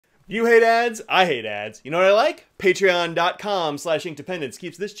You hate ads? I hate ads. You know what I like? Patreon.com/inkdependence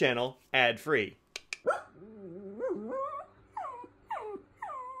keeps this channel ad-free.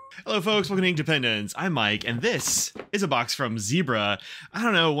 Hello folks, welcome to Inkdependence. I'm Mike, and this is a box from Zebra. I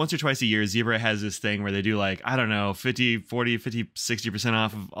don't know, once or twice a year, Zebra has this thing where they do like, I don't know, 50, 40, 50, 60%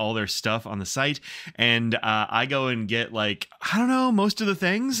 off of all their stuff on the site. And I go and get like, I don't know, most of the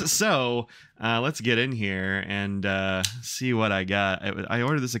things. So let's get in here and see what I got. I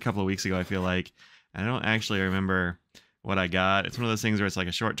ordered this a couple of weeks ago, I feel like. I don't actually remember what I got. It's one of those things where it's like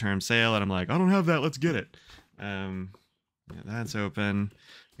a short-term sale, and I'm like, I don't have that, let's get it. Yeah, that's open.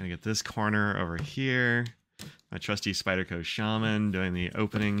 I'm gonna get this corner over here. My trusty Spyderco Shaman doing the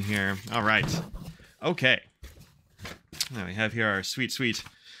opening here. All right. Okay. Now we have here our sweet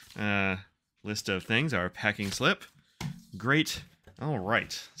list of things, our packing slip. Great. All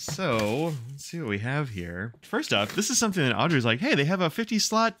right. So let's see what we have here. First off, this is something that Audrey's like, hey, they have a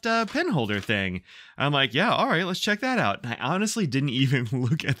 50-slot pen holder thing. I'm like, yeah, all right, let's check that out. And I honestly didn't even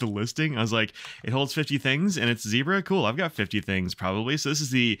look at the listing. I was like, it holds 50 things and it's Zebra. Cool, I've got 50 things probably. So this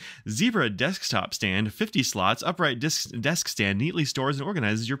is the Zebra desktop stand, 50 slots, upright desk stand, neatly stores and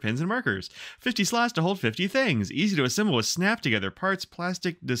organizes your pens and markers. 50 slots to hold 50 things. Easy to assemble with snap-together parts,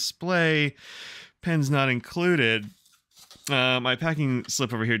 plastic display, pens not included. My packing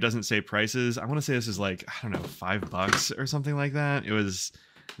slip over here doesn't say prices. I want to say this is like, I don't know, $5 or something like that. It was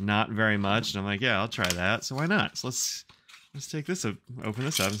not very much, and I'm like, yeah, I'll try that. So why not? So let's take this up, open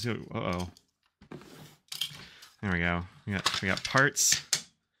this up, and see what. Uh-oh. There we go. We got parts.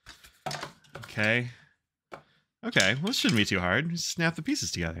 Okay. Okay. Well, this shouldn't be too hard. Just snap the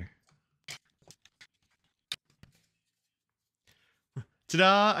pieces together.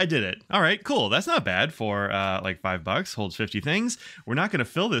 Ta-da! I did it. All right, cool. That's not bad for like $5. Holds 50 things. We're not going to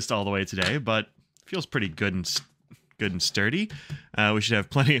fill this all the way today, but feels pretty good and sturdy. We should have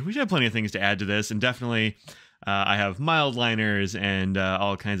plenty. We should have plenty of things to add to this, and definitely, I have mild liners and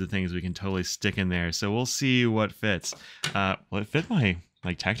all kinds of things we can totally stick in there. So we'll see what fits. Will it fit my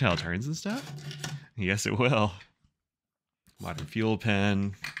like tactile turns and stuff? Yes, it will. Modern fuel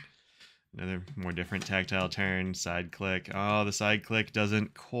pen. Another more different tactile turn, side click. Oh, the side click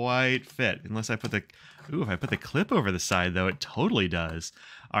doesn't quite fit. Unless I put the... Ooh, if I put the clip over the side, though, it totally does.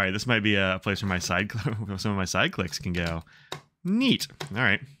 All right, this might be a place where my side some of my side clicks can go. Neat. All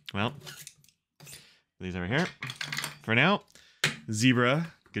right, well, these over here. For now, Zebra,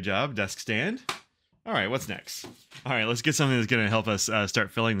 good job, desk stand. All right, what's next? All right, let's get something that's going to help us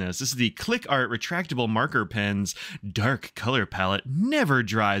start filling this. This is the Click Art Retractable Marker Pens Dark Color Palette. Never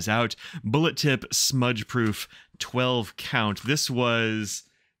dries out. Bullet tip, smudge proof, 12 count. This was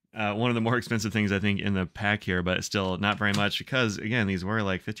one of the more expensive things, I think, in the pack here, but still not very much because, again, these were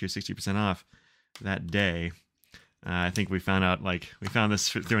like 50 or 60% off that day. I think we found out, like, we found this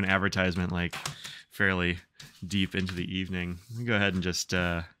through an advertisement, like, fairly deep into the evening. Let me go ahead and just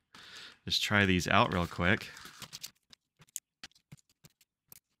try these out real quick.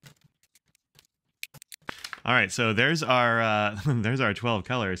 All right, so there's our there's our 12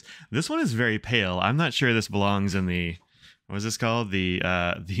 colors. This one is very pale. I'm not sure this belongs in the, what is this called?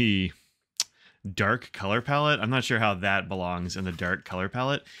 The dark color palette. I'm not sure how that belongs in the dark color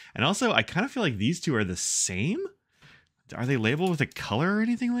palette. And also, I kind of feel like these two are the same. Are they labeled with a color or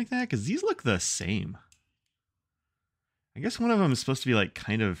anything like that? Because these look the same. I guess one of them is supposed to be like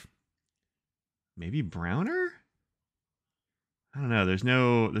kind of maybe browner? I don't know. There's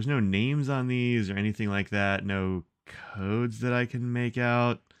no names on these or anything like that. No codes that I can make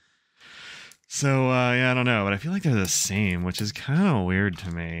out. So, yeah, I don't know. But I feel like they're the same, which is kind of weird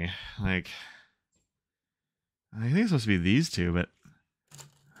to me. Like, I think it's supposed to be these two, but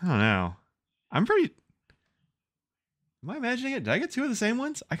I don't know. Am I imagining it? Did I get two of the same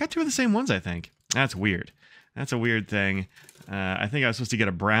ones? I got two of the same ones, I think. That's weird. That's a weird thing. I think I was supposed to get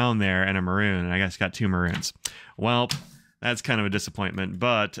a brown there and a maroon, and I guess got two maroons. Well, that's kind of a disappointment,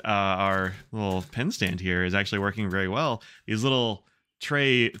 but our little pen stand here is actually working very well. These little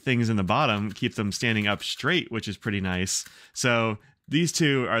tray things in the bottom keep them standing up straight, which is pretty nice. So these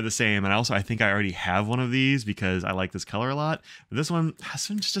two are the same, and also I think I already have one of these because I like this color a lot. But this one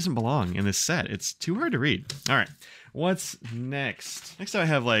just doesn't belong in this set. It's too hard to read. All right, what's next? Next I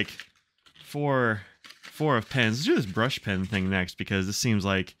have like four of pens. Let's do this brush pen thing next because this seems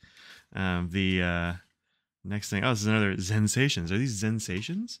like the next thing. Oh, this is another Zensations. Are these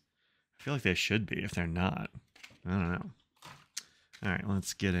Zensations? I feel like they should be if they're not. I don't know. All right,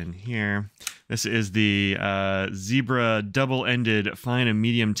 let's get in here. This is the Zebra double-ended fine and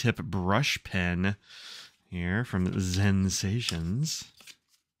medium tip brush pen here from Zensations.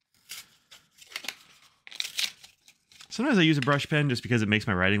 Sometimes I use a brush pen just because it makes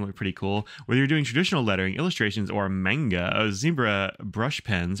my writing look pretty cool. Whether you're doing traditional lettering, illustrations, or manga, Zebra brush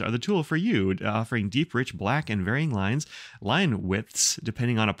pens are the tool for you, offering deep, rich black and varying line widths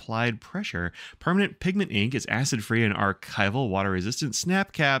depending on applied pressure. Permanent pigment ink is acid-free and archival, water-resistant.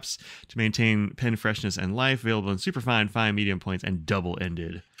 Snap caps to maintain pen freshness and life. Available in superfine, fine, medium points, and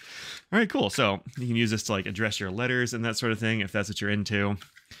double-ended. All right, cool. So you can use this to like address your letters and that sort of thing if that's what you're into,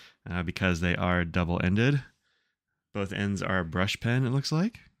 because they are double-ended. Both ends are a brush pen, it looks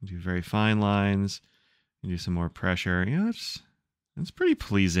like. You do very fine lines. You do some more pressure. Yeah, it's pretty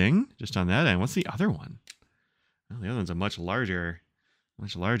pleasing just on that end. What's the other one? Well, the other one's a much larger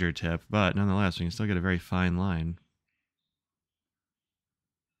tip, but nonetheless, we can still get a very fine line.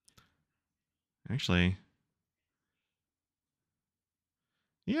 Actually,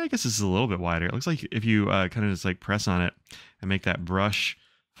 yeah, I guess this is a little bit wider. It looks like if you kind of just like press on it and make that brush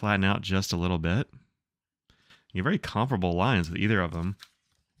flatten out just a little bit, you have very comparable lines with either of them.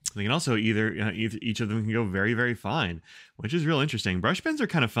 They can also each of them can go very, very fine, which is real interesting. Brush pens are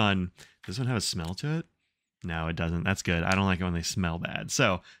kind of fun. Does this one have a smell to it? No, it doesn't. That's good. I don't like it when they smell bad.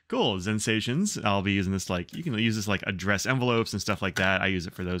 So cool. Sensations. I'll be using this like, you can use this like address envelopes and stuff like that. I use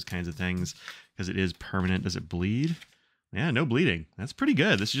it for those kinds of things because it is permanent. Does it bleed? Yeah, no bleeding. That's pretty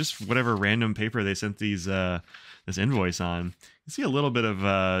good. This is just whatever random paper they sent these this invoice on. You see a little bit of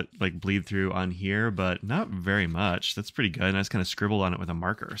like bleed through on here, but not very much. That's pretty good. And I just kind of scribbled on it with a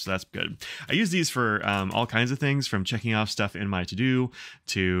marker, so that's good. I use these for all kinds of things, from checking off stuff in my to-do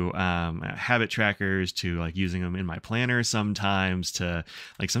to habit trackers to like using them in my planner sometimes to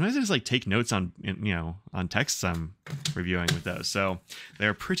like sometimes I just like take notes on on texts I'm reviewing with those. So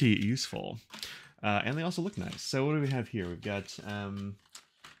they're pretty useful. And they also look nice. So what do we have here? We've got,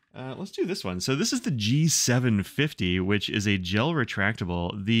 let's do this one. So this is the G750, which is a gel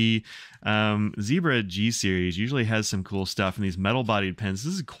retractable. The Zebra G series usually has some cool stuff in these metal-bodied pens.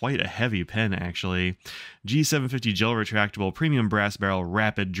 This is quite a heavy pen, actually. G750 gel retractable, premium brass barrel,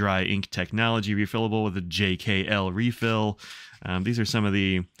 rapid dry ink technology, refillable with a JKL refill. These are some of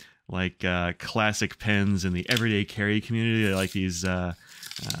the like classic pens in the everyday carry community. They like these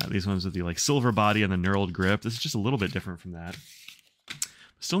ones with the like silver body and the knurled grip. This is just a little bit different from that.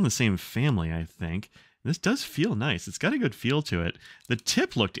 Still in the same family, I think. This does feel nice. It's got a good feel to it. The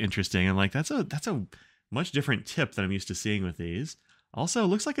tip looked interesting, and like that's a much different tip than I'm used to seeing with these. Also, it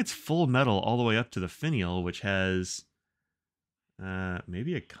looks like it's full metal all the way up to the finial, which has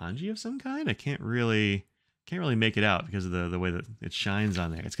maybe a kanji of some kind. I can't really make it out because of the way that it shines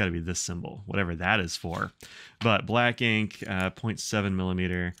on there. It's got to be this symbol, whatever that is for. But black ink, 0.7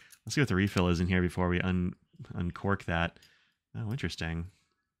 millimeter. Let's see what the refill is in here before we uncork that. Oh, interesting.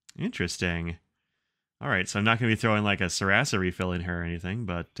 Interesting. All right, so I'm not going to be throwing like a Sarasa refill in here or anything,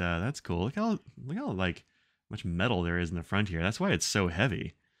 but that's cool. Look how like much metal there is in the front here. That's why it's so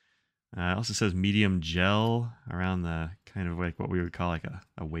heavy. It also says medium gel around the kind of like what we would call like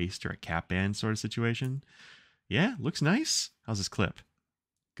a waist or a cap band sort of situation. Yeah, looks nice. How's this clip?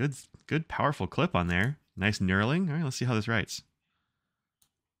 Good, powerful clip on there. Nice knurling. All right, let's see how this writes.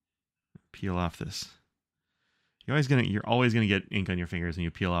 Peel off this. You're always gonna get ink on your fingers when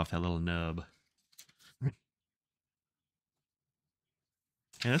you peel off that little nub.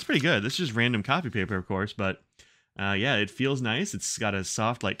 Yeah, that's pretty good. This is just random copy paper, of course, but yeah, it feels nice. It's got a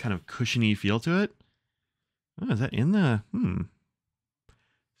soft, like, kind of cushiony feel to it. Oh, is that in the...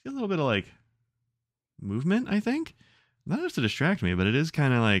 See a little bit of, like, movement, I think? Not enough to distract me, but it is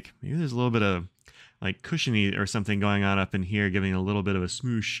kind of like... Maybe there's a little bit of, like, cushiony or something going on up in here, giving a little bit of a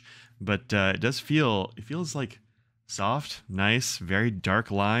smoosh. But it does feel... It feels, like, soft, nice, very dark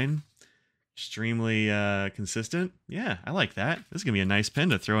line. Extremely consistent. Yeah, I like that. This is going to be a nice pen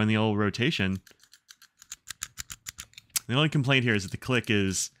to throw in the old rotation. The only complaint here is that the click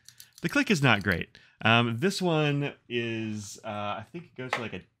is not great. This one is I think it goes for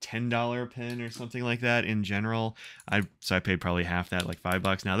like a $10 pen or something like that in general. So I paid probably half that, like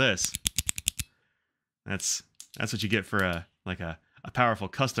 $5. Now this, that's what you get for a powerful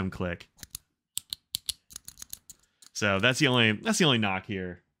custom click. So that's the only knock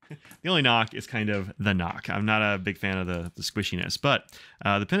here. The only knock is kind of the knock. I'm not a big fan of the squishiness, but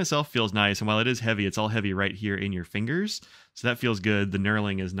the pen itself feels nice. And while it is heavy, it's all heavy right here in your fingers. So that feels good. The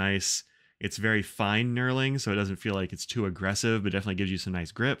knurling is nice. It's very fine knurling, so it doesn't feel like it's too aggressive, but definitely gives you some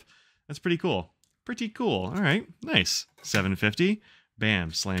nice grip. That's pretty cool. Pretty cool. All right, nice. $7.50.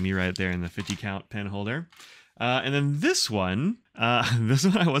 Bam, slam you right there in the 50 count pen holder. And then this one, This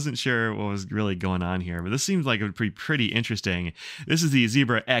one I wasn't sure what was really going on here, but this seems like it would be pretty interesting. This is the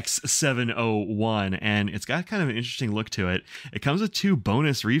Zebra X701, and it's got kind of an interesting look to it. It comes with 2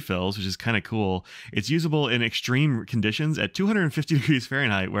 bonus refills, which is kind of cool. It's usable in extreme conditions at 250 degrees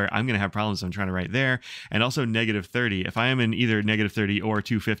Fahrenheit, where I'm going to have problems, so I'm trying to write there, and also -30. If I am in either -30 or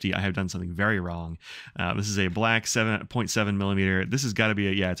 250, I have done something very wrong. This is a black 7.7 millimeter. This has got to be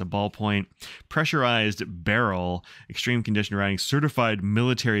it's a ballpoint pressurized barrel, extreme condition writing, certified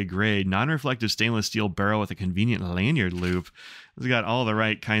military grade, non-reflective stainless steel barrel with a convenient lanyard loop. It's got all the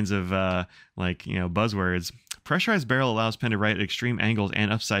right kinds of buzzwords. Pressurized barrel allows pen to write at extreme angles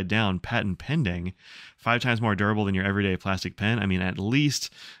and upside down, patent pending. 5 times more durable than your everyday plastic pen. I mean, at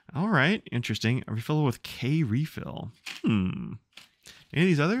least. All right, interesting. A refillable with K refill. Any of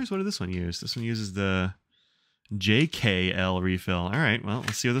these others? What did this one use? This one uses the JKL refill. All right, well,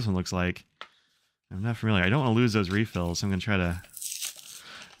 let's see what this one looks like. I'm not familiar. I don't want to lose those refills, so I'm going to try to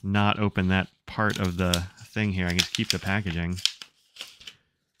not open that part of the thing here. I can just keep the packaging.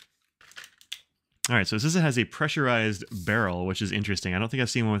 All right, so it says it has a pressurized barrel, which is interesting. I don't think I've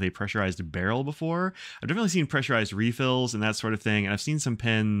seen one with a pressurized barrel before. I've definitely seen pressurized refills and that sort of thing, and I've seen some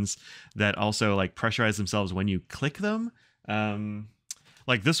pens that also like pressurize themselves when you click them.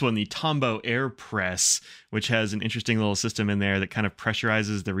 Like this one, the Tombow Air Press, which has an interesting little system in there that kind of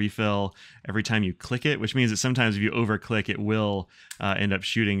pressurizes the refill every time you click it, which means that sometimes if you over-click, it will end up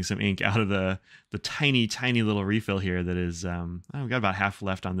shooting some ink out of the tiny, tiny little refill here that is, we've got about half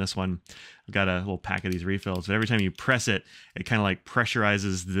left on this one. I've got a little pack of these refills, but every time you press it, it kind of like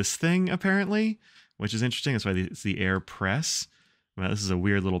pressurizes this thing, apparently, which is interesting. That's why it's the Air Press. Well, this is a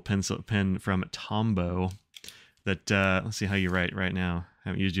weird little pen from Tombow that, let's see how you write right now. I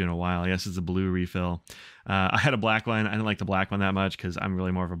haven't used you in a while. Yes, it's a blue refill. I had a black one. I didn't like the black one that much because I'm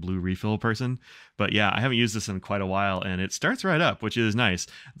really more of a blue refill person. But yeah, I haven't used this in quite a while, and it starts right up, which is nice.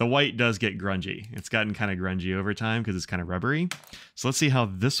 The white does get grungy. It's gotten kind of grungy over time because it's kind of rubbery. So let's see how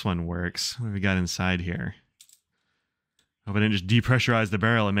this one works. What have we got inside here? Hope I didn't just depressurize the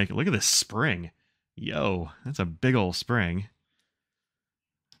barrel and make it... Look at this spring. Yo, that's a big old spring.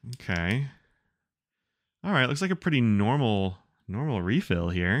 Okay. All right, looks like a pretty normal refill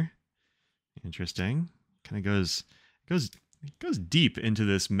here. Interesting. Kind of goes deep into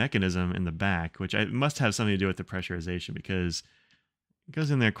this mechanism in the back, which must have something to do with the pressurization because it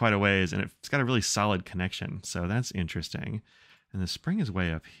goes in there quite a ways and it's got a really solid connection. So that's interesting. And the spring is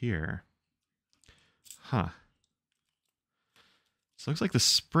way up here. Huh. So it looks like the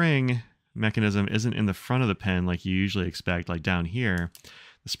spring mechanism isn't in the front of the pen like you usually expect, like down here.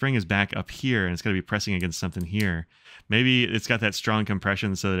 The spring is back up here, and it's going to be pressing against something here. Maybe it's got that strong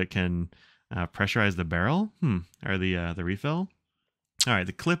compression so that it can pressurize the barrel, or the refill. All right,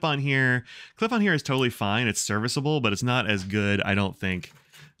 the clip on here is totally fine. It's serviceable, but it's not as good, I don't think.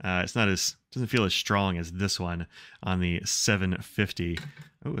 Doesn't feel as strong as this one on the 750.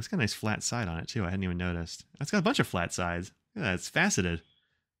 Oh, it's got a nice flat side on it too. I hadn't even noticed. It's got a bunch of flat sides. Look at that, it's faceted.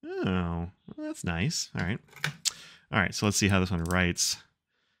 Oh, well, that's nice. All right. So let's see how this one writes.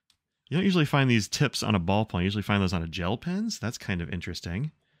 You don't usually find these tips on a ballpoint. You usually find those on a gel pen. So that's kind of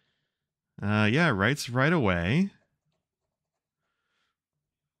interesting. Yeah, it writes right away.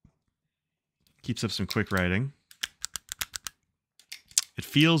 Keeps up some quick writing. It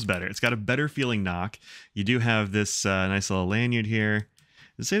feels better. It's got a better feeling knock. You do have this nice little lanyard here.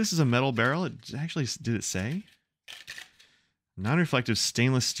 Does it say this is a metal barrel? It actually, did it say? Non-reflective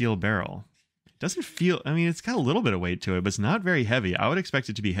stainless steel barrel. Doesn't feel, I mean, it's got a little bit of weight to it, but it's not very heavy. I would expect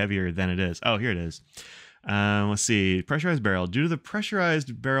it to be heavier than it is. Oh, here it is. Let's see. Pressurized barrel. Due to the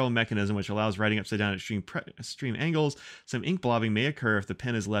pressurized barrel mechanism, which allows writing upside down at extreme angles, some ink blobbing may occur if the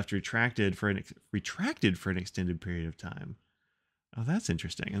pen is left retracted for an extended period of time. Oh, that's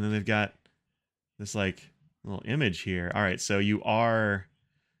interesting. And then they've got this like little image here. All right, so you are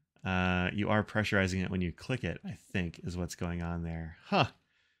pressurizing it when you click it, I think, is what's going on there. Huh.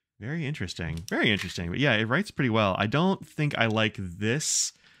 Very interesting. Very interesting. But yeah, it writes pretty well. I don't think I like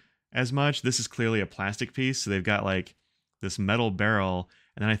this as much. This is clearly a plastic piece. So they've got like this metal barrel.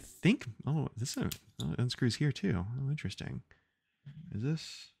 And then I think, this unscrews here too. Oh, interesting. Is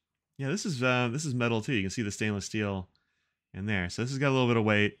this? Yeah, this is metal too. You can see the stainless steel in there. So this has got a little bit of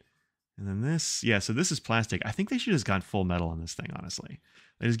weight. And then this, yeah, so this is plastic. I think they should have just gone full metal on this thing, honestly.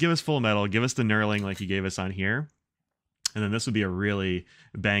 They just give us full metal, give us the knurling like you gave us on here. And then this would be a really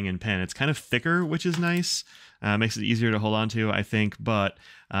banging pen. It's kind of thicker, which is nice. Makes it easier to hold on to, I think. But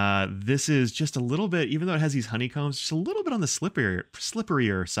this is just a little bit, even though it has these honeycombs, just a little bit on the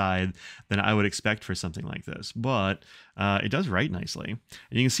slipperier side than I would expect for something like this. But it does write nicely. And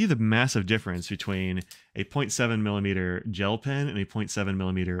you can see the massive difference between a 0.7 millimeter gel pen and a 0.7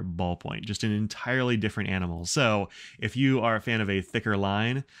 millimeter ballpoint, just an entirely different animal. So if you are a fan of a thicker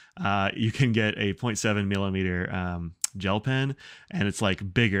line, you can get a 0.7 millimeter gel pen, and it's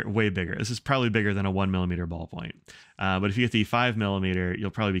like bigger, way bigger. This is probably bigger than a 1 millimeter ballpoint. But if you get the 5 millimeter, you'll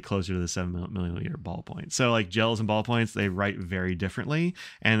probably be closer to the 7 millimeter ballpoint. So like gels and ballpoints, they write very differently,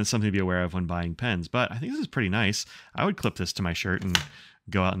 and it's something to be aware of when buying pens. But I think this is pretty nice. I would clip this to my shirt and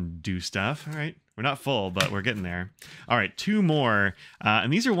go out and do stuff. All right. We're not full, but we're getting there. All right, 2 more.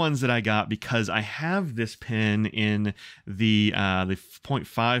 And these are ones that I got because I have this pen in the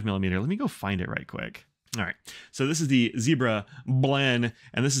 0.5 millimeter. Let me go find it right quick. All right, so this is the Zebra Blend,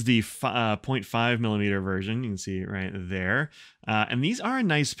 and this is the 0.5 millimeter version. You can see right there. And these are a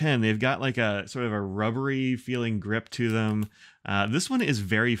nice pen. They've got like a sort of a rubbery feeling grip to them. This one is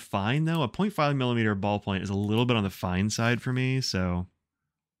very fine though. A 0.5 millimeter ballpoint is a little bit on the fine side for me, so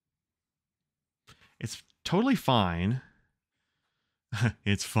it's totally fine.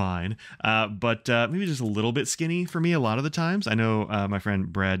 It's fine, but maybe just a little bit skinny for me a lot of the times. I know my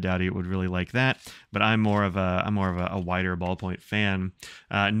friend Brad Dowdy would really like that, but I'm more of a wider ballpoint fan.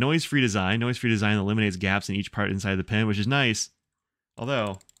 Noise-free design eliminates gaps in each part inside the pen, which is nice.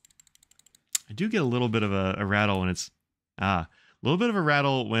 Although I do get a little bit of a rattle when it's a little bit of a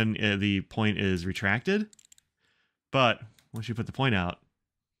rattle when the point is retracted, but once you put the point out,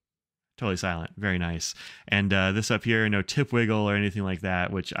 totally silent. Very nice. And this up here, no tip wiggle or anything like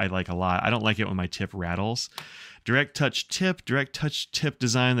that, which I like a lot. I don't like it when my tip rattles. Direct touch tip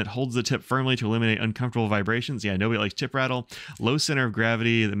design that holds the tip firmly to eliminate uncomfortable vibrations. Yeah, nobody likes tip rattle. Low center of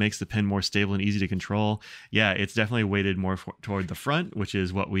gravity that makes the pen more stable and easy to control. Yeah, it's definitely weighted more toward the front, which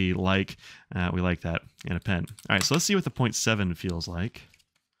is what we like. We like that in a pen. All right, so let's see what the 0.7 feels like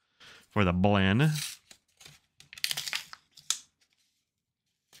for the Blend.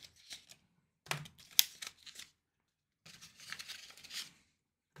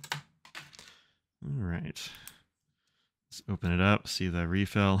 All right, let's open it up, see the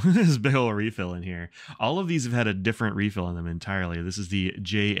refill. This big old refill in here. All of these have had a different refill in them entirely. This is the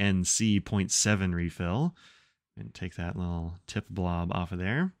JNC 0.7 refill. And take that little tip blob off of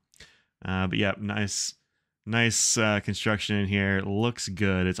there. But yeah, nice construction in here. Looks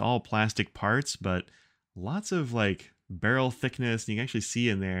good. It's all plastic parts, but lots of like barrel thickness. And you can actually see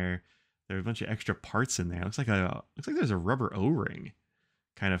in there, there are a bunch of extra parts in there. Looks like there's a rubber O-ring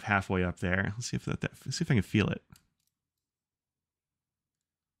kind of halfway up there. Let's see if let's see if I can feel it.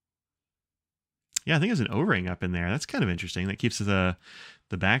 Yeah, I think there's an O-ring up in there. That's kind of interesting. That keeps the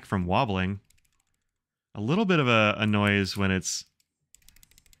back from wobbling. A little bit of a noise when it's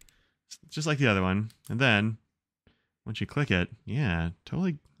just like the other one. And then once you click it, yeah,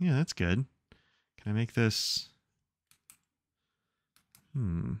 totally. Yeah, that's good. Can I make this?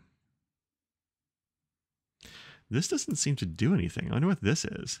 This doesn't seem to do anything. I wonder what this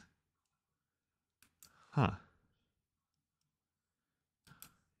is. Huh.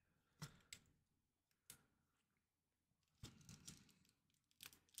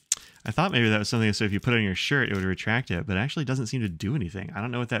 I thought maybe that was something, so if you put it on your shirt, it would retract it, but it actually doesn't seem to do anything. I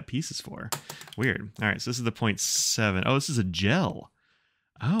don't know what that piece is for. Weird. All right, so this is the 0.7. Oh, this is a gel.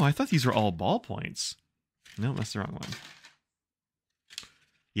 Oh, I thought these were all ballpoints. No, that's the wrong one.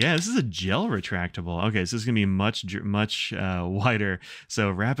 Yeah, this is a gel retractable. Okay, so this is going to be much wider.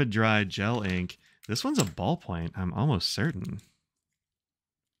 So rapid dry gel ink. This one's a ballpoint, I'm almost certain.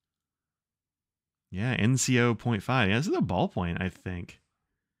 Yeah, NCO 0.5. Yeah, this is a ballpoint, I think.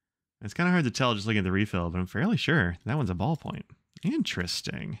 It's kind of hard to tell just looking at the refill, but I'm fairly sure that one's a ballpoint.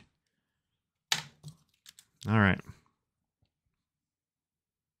 Interesting. All right.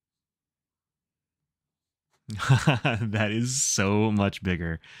 That is so much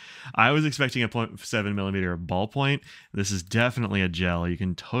bigger. I was expecting a 0.7 millimeter ballpoint. This is definitely a gel. You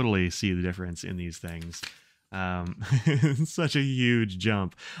can totally see the difference in these things. Such a huge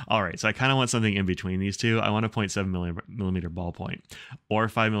jump. All right, so I kind of want something in between these two. I want a 0.7 millimeter ballpoint or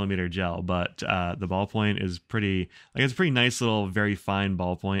 5 millimeter gel, but the ballpoint is pretty, like, it's a pretty nice little, very fine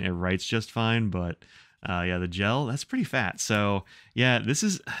ballpoint. It writes just fine, but yeah, the gel, that's pretty fat. So yeah,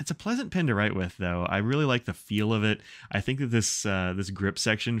 it's a pleasant pen to write with though. I really like the feel of it. I think that this grip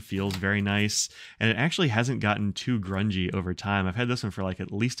section feels very nice, and it actually hasn't gotten too grungy over time. I've had this one for like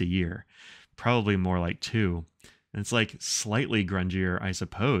at least a year, probably more like 2. And it's like slightly grungier, I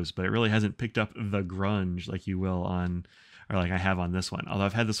suppose, but it really hasn't picked up the grunge like you will on, or like I have on this one. Although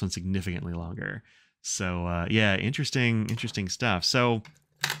I've had this one significantly longer. So yeah, interesting stuff. So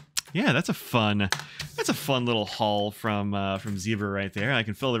yeah, that's a fun little haul from Zebra right there. I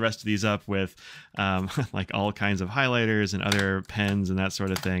can fill the rest of these up with like all kinds of highlighters and other pens and that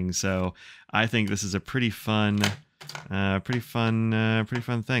sort of thing. So I think this is a pretty fun thing. Let's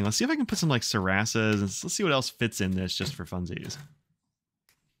see if I can put some like Sarasas and let's see what else fits in this just for funsies.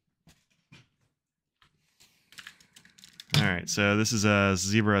 All right, so this is a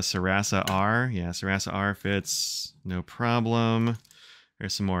Zebra Sarasa R. Yeah, Sarasa R fits no problem.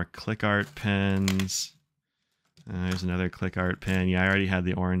 There's some more click art pens. There's another click art pen. Yeah, I already had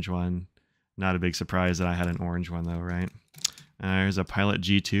the orange one. Not a big surprise that I had an orange one though, right? There's a Pilot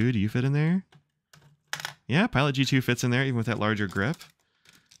G2. Do you fit in there? Yeah, Pilot G2 fits in there even with that larger grip.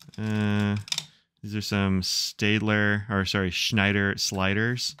 These are some Schneider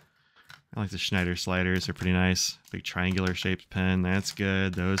sliders. I like the Schneider sliders. They're pretty nice. Big triangular shaped pen. That's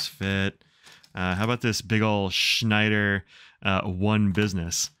good. Those fit. How about this big old Schneider One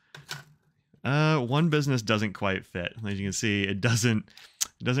Business? One Business doesn't quite fit. As you can see, it doesn't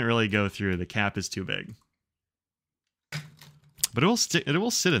really go through. The cap is too big. But it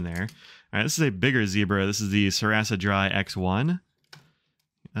will sit in there. All right, this is a bigger Zebra. This is the Sarasa Dry X1.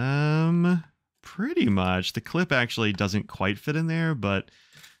 Pretty much. The clip actually doesn't quite fit in there, but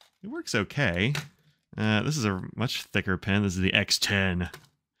it works okay. This is a much thicker pen. This is the X10.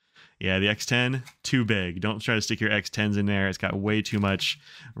 Yeah, the X10, too big. Don't try to stick your X10s in there. It's got way too much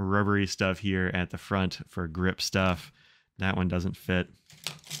rubbery stuff here at the front for grip stuff. That one doesn't fit.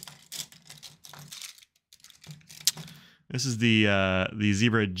 This is the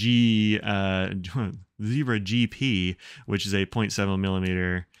Zebra Zebra GP, which is a 0.7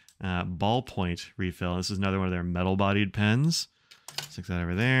 millimeter ballpoint refill. This is another one of their metal-bodied pens. Stick that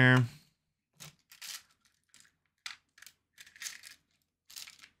over there.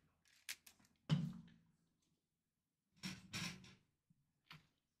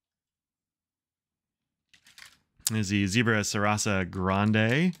 There's the Zebra Sarasa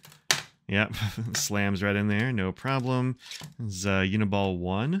Grande. Yep, slams right in there, no problem. There's Uniball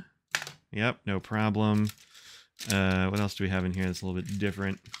 1. Yep, no problem. What else do we have in here that's a little bit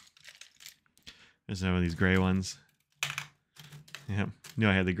different? There's some of these gray ones. Yep, knew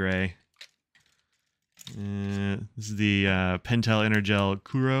I had the gray. This is the Pentel Energel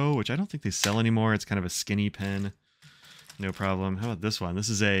Kuro, which I don't think they sell anymore. It's kind of a skinny pen. No problem. How about this one? This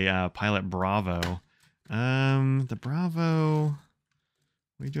is a Pilot Bravo. The Bravo.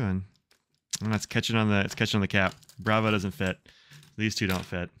 What are you doing? Oh, it's catching on the cap. Bravo doesn't fit. These two don't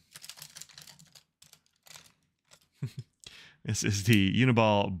fit. This is the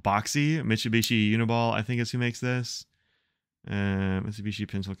Uniball Boxy. Mitsubishi Uniball, I think is who makes this. Mitsubishi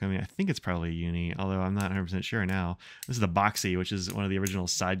Pencil Company. I think it's probably Uni, although I'm not 100% sure now. This is the Boxy, which is one of the original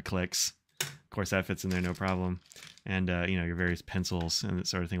side clicks. Of course, that fits in there, no problem. And, you know, your various pencils and that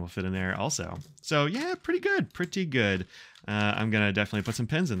sort of thing will fit in there also. So, yeah, pretty good. I'm going to definitely put some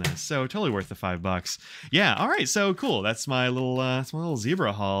pens in this. So, totally worth the $5. Yeah, all right, so cool. That's my little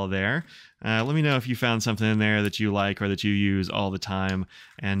Zebra haul there. Let me know if you found something in there that you like or that you use all the time.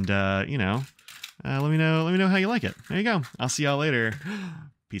 And, you know, let me know how you like it. There you go. I'll see y'all later.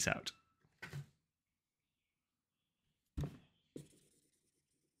 Peace out.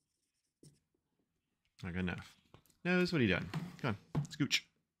 Not good enough. Nose, what are you doing? Come on, scooch.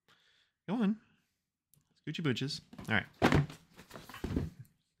 Go on. Scoochy booches. All right.